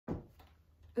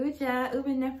Uja,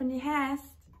 Uben Nefreni Hast.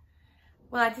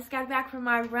 Well, I just got back from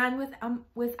my run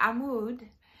with Amud,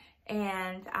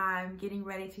 and I'm getting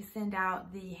ready to send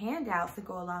out the handouts to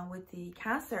go along with the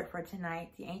concert for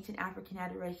tonight, the Ancient African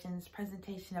Adorations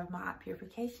presentation of Ma'at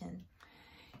Purification.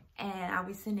 And I'll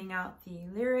be sending out the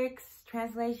lyrics,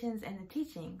 translations, and the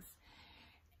teachings.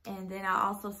 And then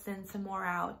I'll also send some more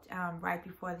out right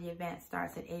before the event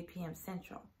starts at 8 p.m.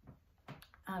 Central.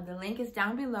 The link is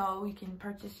down below. You can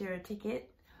purchase your ticket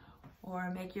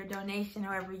or make your donation,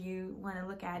 however you want to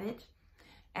look at it,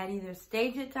 at either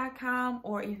stageit.com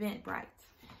or Eventbrite.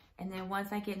 And then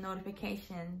once I get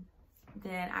notification,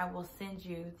 then I will send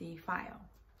you the file.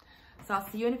 So I'll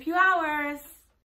see you in a few hours.